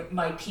 When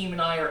my team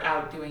and I are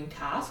out doing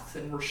tasks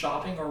and we're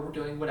shopping or we're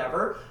doing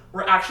whatever,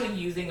 we're actually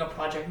using a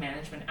project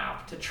management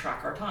app to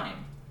track our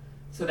time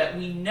so that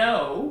we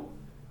know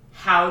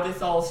how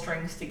this all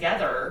strings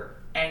together.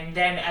 And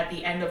then at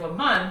the end of a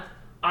month,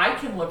 I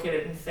can look at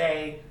it and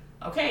say,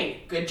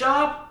 okay, good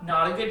job,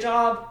 not a good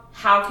job.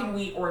 How can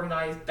we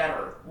organize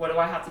better? What do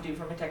I have to do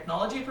from a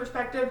technology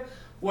perspective?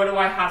 What do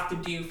I have to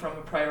do from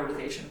a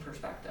prioritization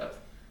perspective?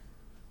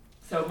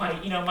 So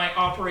my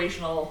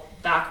operational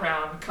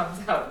background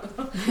comes out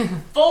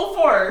full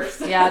force.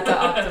 Yeah, to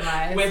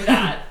optimize. With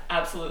that,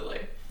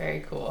 absolutely.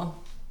 Very cool.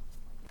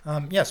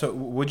 So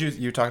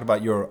you talked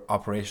about your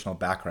operational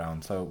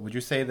background. So would you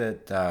say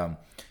that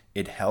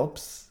it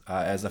helps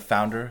as a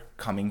founder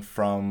coming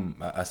from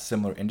a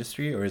similar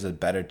industry, or is it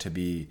better to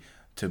be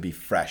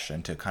fresh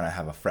and to kind of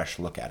have a fresh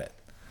look at it?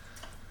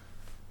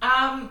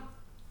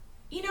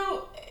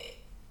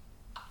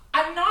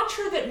 I'm not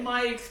sure that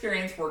my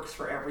experience works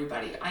for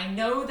everybody. I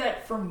know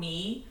that for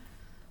me,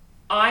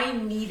 I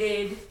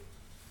needed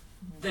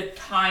the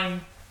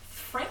time,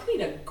 frankly,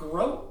 to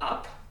grow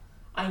up.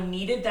 I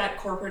needed that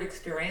corporate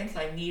experience.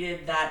 I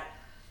needed that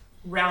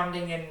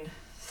rounding and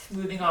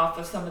smoothing off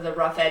of some of the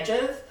rough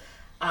edges,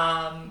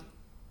 and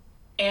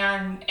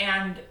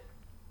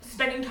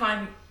spending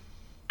time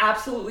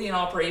absolutely in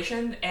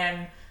operation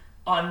and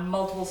on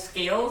multiple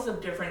scales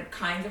of different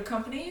kinds of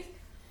companies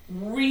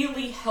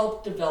really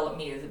helped develop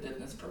me as a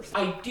business person.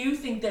 I do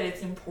think that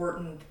it's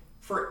important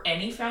for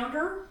any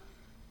founder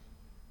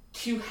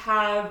to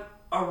have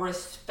a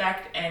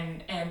respect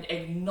and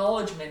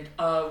acknowledgement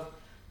of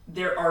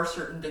there are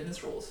certain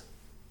business rules.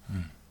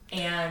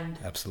 And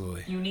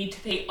absolutely, you need to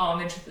pay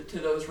homage to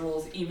those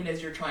rules even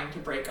as you're trying to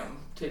break them,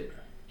 to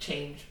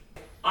change.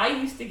 I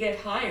used to get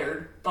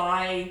hired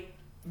by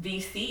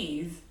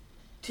VCs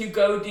to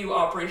go do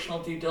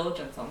operational due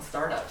diligence on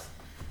startups,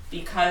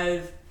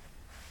 because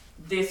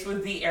this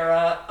was the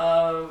era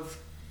of,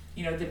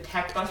 the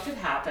tech bust had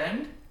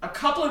happened. A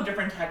couple of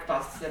different tech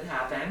busts had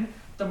happened.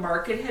 The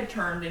market had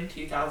turned in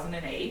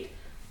 2008,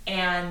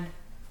 and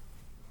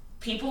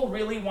people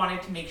really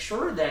wanted to make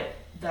sure that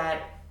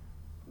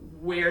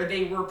where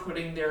they were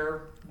putting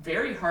their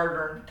very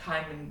hard-earned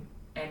time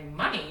and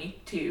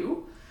money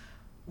to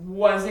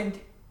wasn't,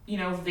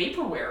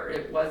 vaporware.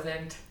 It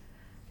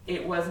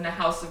wasn't a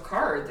house of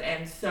cards.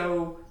 And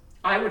so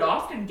I would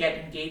often get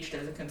engaged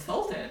as a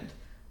consultant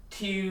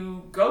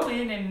to go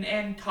in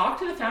and talk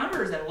to the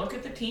founders and look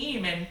at the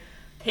team and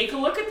take a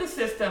look at the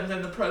systems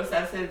and the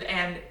processes,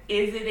 and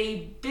is it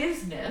a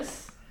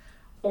business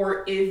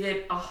or is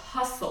it a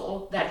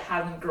hustle that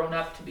hasn't grown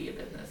up to be a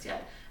business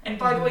yet? And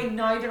by the way,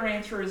 neither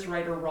answer is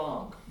right or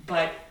wrong,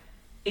 but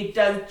it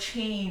does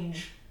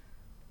change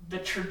the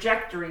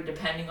trajectory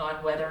depending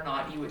on whether or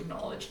not you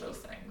acknowledge those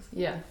things.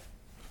 Yeah,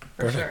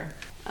 for sure.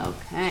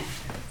 Okay,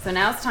 so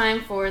now it's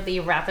time for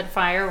the rapid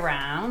fire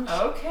round.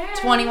 Okay.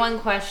 21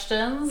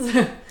 questions.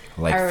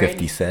 Like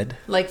 50 said.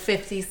 Like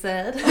 50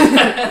 said.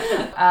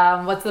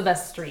 What's the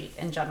best street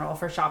in general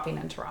for shopping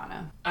in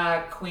Toronto?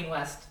 Queen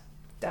West.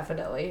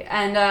 Definitely.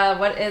 And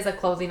what is a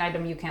clothing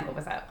item you can't live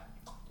without?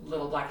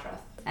 Little black dress.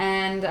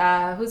 And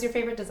who's your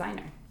favorite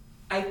designer?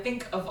 I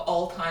think of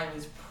all time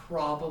is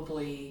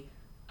probably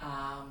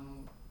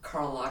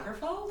Karl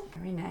Lagerfeld.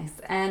 Very nice.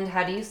 And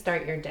how do you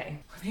start your day?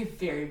 With a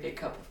very big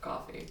cup of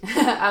coffee.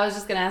 I was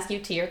just going to ask you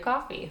tea or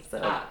coffee. So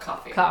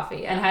coffee.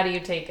 Coffee. And how do you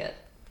take it?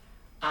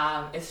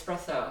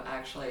 Espresso,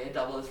 actually. A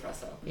double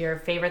espresso. Your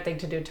favorite thing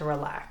to do to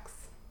relax?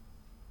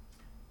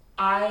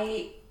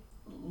 I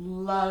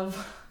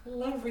love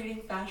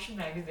reading fashion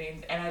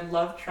magazines, and I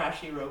love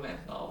trashy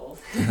romance novels.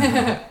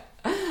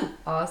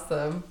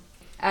 Awesome.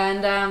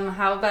 And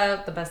how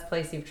about the best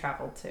place you've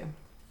traveled to?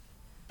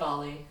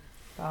 Bali.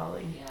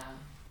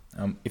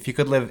 Yeah. If you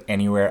could live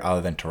anywhere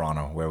other than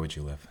Toronto, where would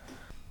you live?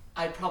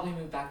 I'd probably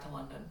move back to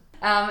London.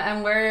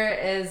 And where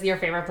is your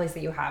favorite place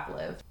that you have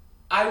lived?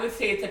 I would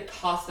say it's a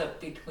toss-up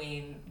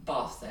between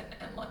Boston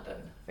and London.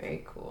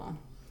 Very cool.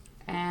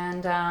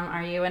 And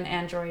are you an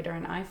Android or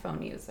an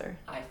iPhone user?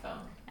 iPhone.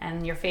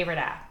 And your favorite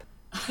app?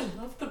 I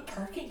love the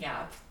parking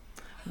app.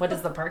 What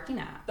is the parking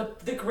app?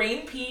 The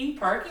Grain P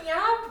parking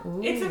app?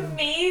 Ooh. It's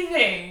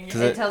amazing.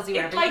 It tells you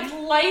everything? It's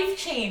like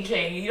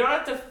life-changing. You don't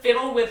have to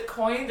fiddle with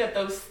coins at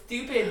those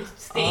stupid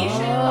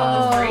stations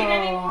on the street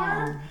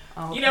anymore.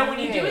 Okay. When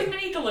you do as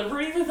many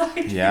deliveries as I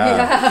do.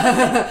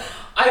 Yeah.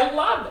 I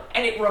love it.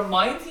 and it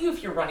reminds you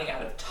if you're running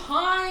out of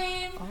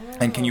time.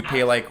 And can you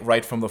pay like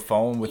right from the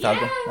phone without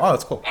Yeah. Oh,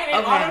 that's cool. And it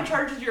auto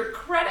charges your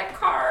credit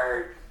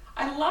card.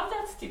 I love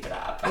that stupid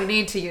app. We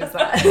need to use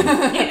that.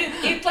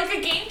 It's like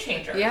a game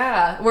changer.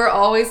 Yeah, we're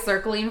always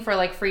circling for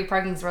like free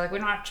parking, so we're like, we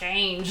don't have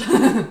change.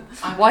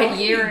 What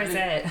year is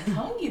it? I'm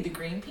telling you, the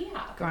Green Pea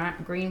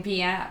app. Green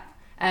Pea app.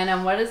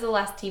 And what is the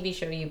last TV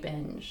show you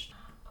binged?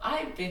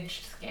 I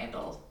binged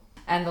Scandal.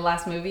 And the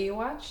last movie you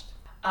watched?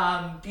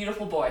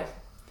 Beautiful Boy.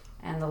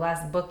 And the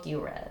last book you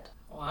read?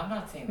 Well, I'm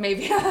not saying that.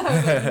 Maybe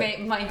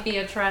might be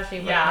a trashy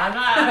book. Yeah, I'm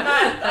not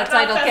That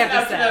title can't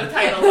be said. No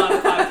titles on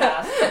a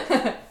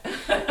podcast.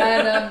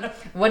 And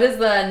what is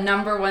the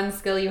number one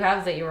skill you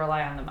have that you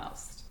rely on the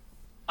most?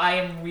 I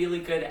am really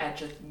good at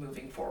just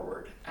moving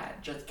forward,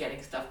 at just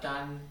getting stuff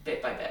done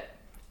bit by bit.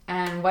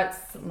 And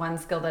what's one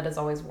skill that is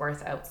always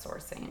worth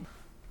outsourcing?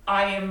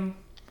 I'm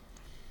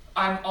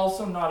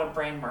also not a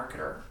brand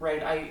marketer,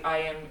 right? I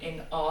am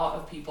in awe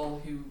of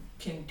people who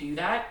can do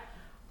that.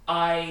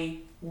 I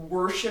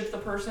worship the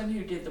person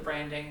who did the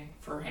branding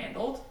for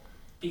Handled,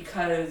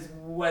 because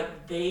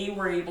what they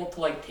were able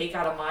to like take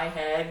out of my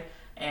head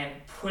and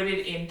put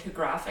it into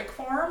graphic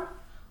form,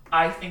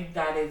 I think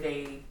that is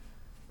a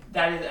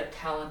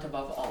talent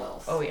above all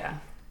else. Oh yeah,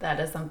 that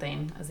is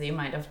something, as you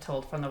might have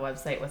told from the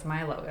website with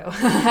my logo,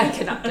 I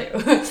cannot do.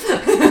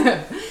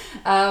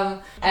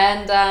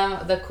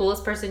 The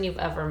coolest person you've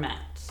ever met?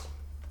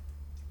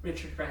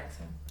 Richard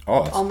Branson.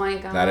 Oh my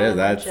god,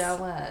 that's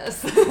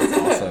jealous. That's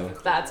awesome.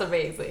 That's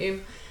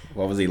amazing.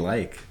 What was he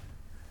like?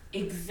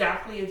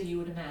 Exactly as you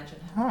would imagine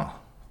him. Huh.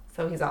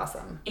 So he's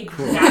awesome.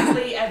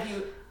 Exactly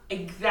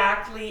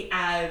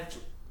as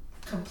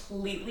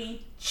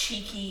completely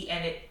cheeky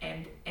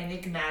and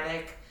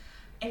enigmatic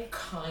and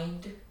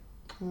kind.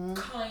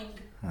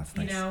 That's nice.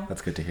 You know?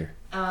 That's good to hear.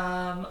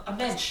 A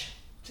mensch,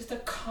 just a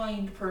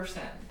kind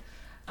person.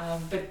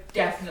 But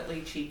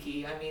definitely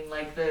cheeky. I mean,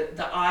 like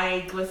the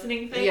eye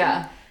glistening thing.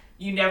 Yeah.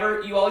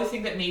 You always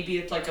think that maybe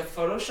it's like a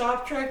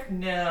Photoshop trick.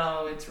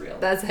 No, it's real.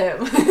 That's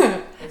him.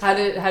 How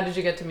did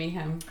you get to meet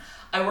him?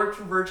 I worked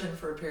for Virgin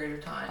for a period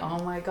of time.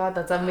 Oh my god,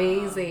 that's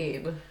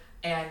amazing.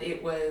 And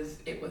it was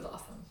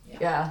awesome.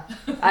 Yeah.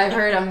 I've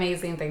heard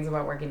amazing things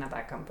about working at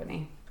that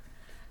company.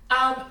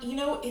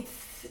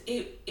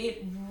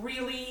 It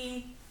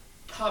really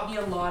taught me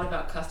a lot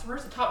about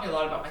customers. It taught me a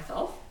lot about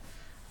myself.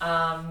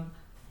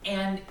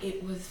 And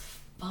it was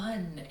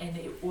fun, and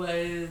it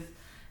was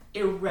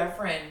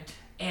irreverent,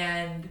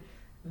 and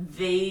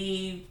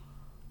they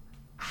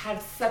had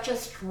such a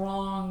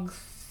strong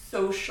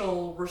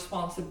social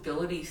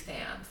responsibility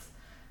stance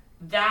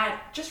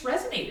that just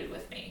resonated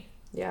with me.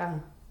 Yeah.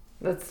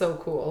 That's so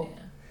cool. Yeah.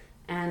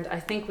 And I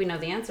think we know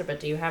the answer, but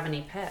do you have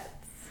any pets?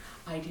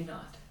 I do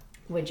not.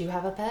 Would you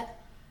have a pet?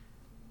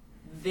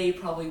 They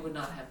probably would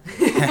not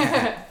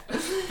have.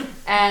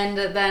 And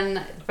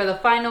then for the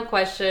final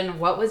question,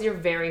 what was your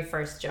very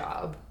first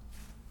job?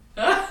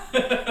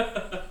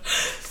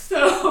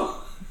 So,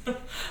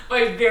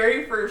 my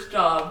very first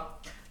job,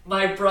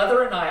 my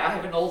brother and I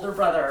have an older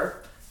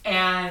brother,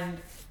 and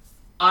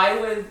I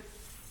was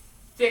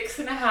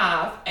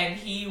 6.5 and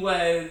he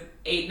was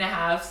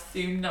 8.5,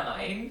 soon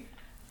 9.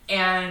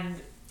 And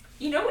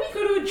you know when you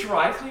go to a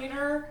dry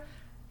cleaner,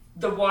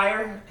 the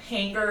wire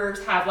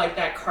hangers have like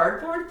that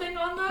cardboard thing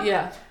on them?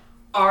 Yeah.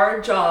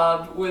 Our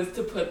job was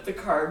to put the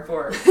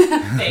cardboard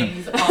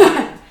things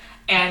on.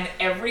 And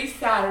every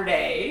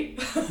Saturday,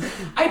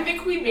 I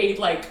think we made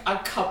like a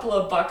couple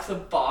of bucks a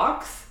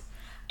box.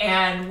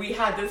 And we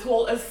had this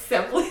whole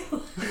assembly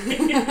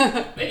thing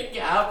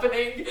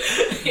happening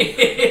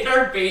in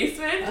our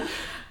basement.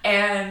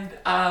 And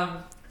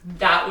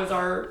that was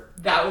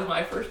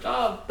my first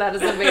job. That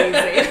is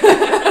amazing.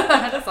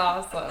 That is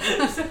awesome.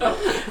 So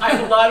I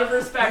have a lot of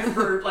respect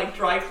for like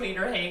dry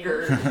cleaner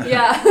hangers.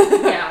 Yeah.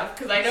 Yeah,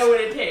 because I know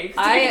what it takes.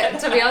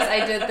 To be honest,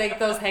 I did think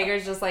those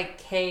hangers just like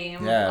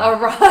came Yeah.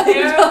 arrived.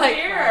 Like,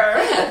 Here.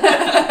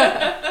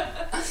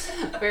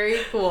 very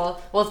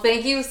cool. Well,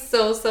 thank you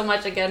so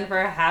much again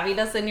for having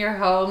us in your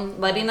home,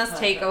 letting us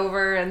take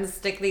over and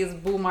stick these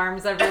boom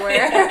arms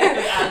everywhere.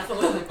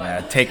 Absolutely.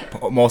 Take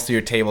most of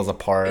your tables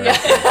apart.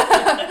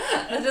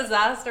 The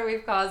disaster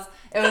we've caused.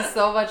 It was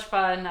so much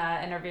fun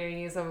interviewing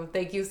you, so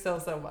thank you so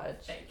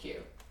much. Thank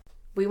you.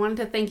 We wanted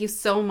to thank you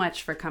so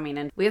much for coming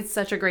in. We had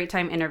such a great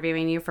time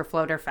interviewing you for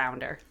Floater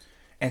Founder.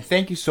 And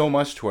thank you so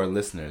much to our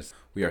listeners.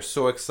 We are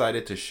so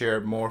excited to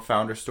share more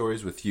founder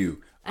stories with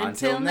you.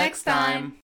 Until next time.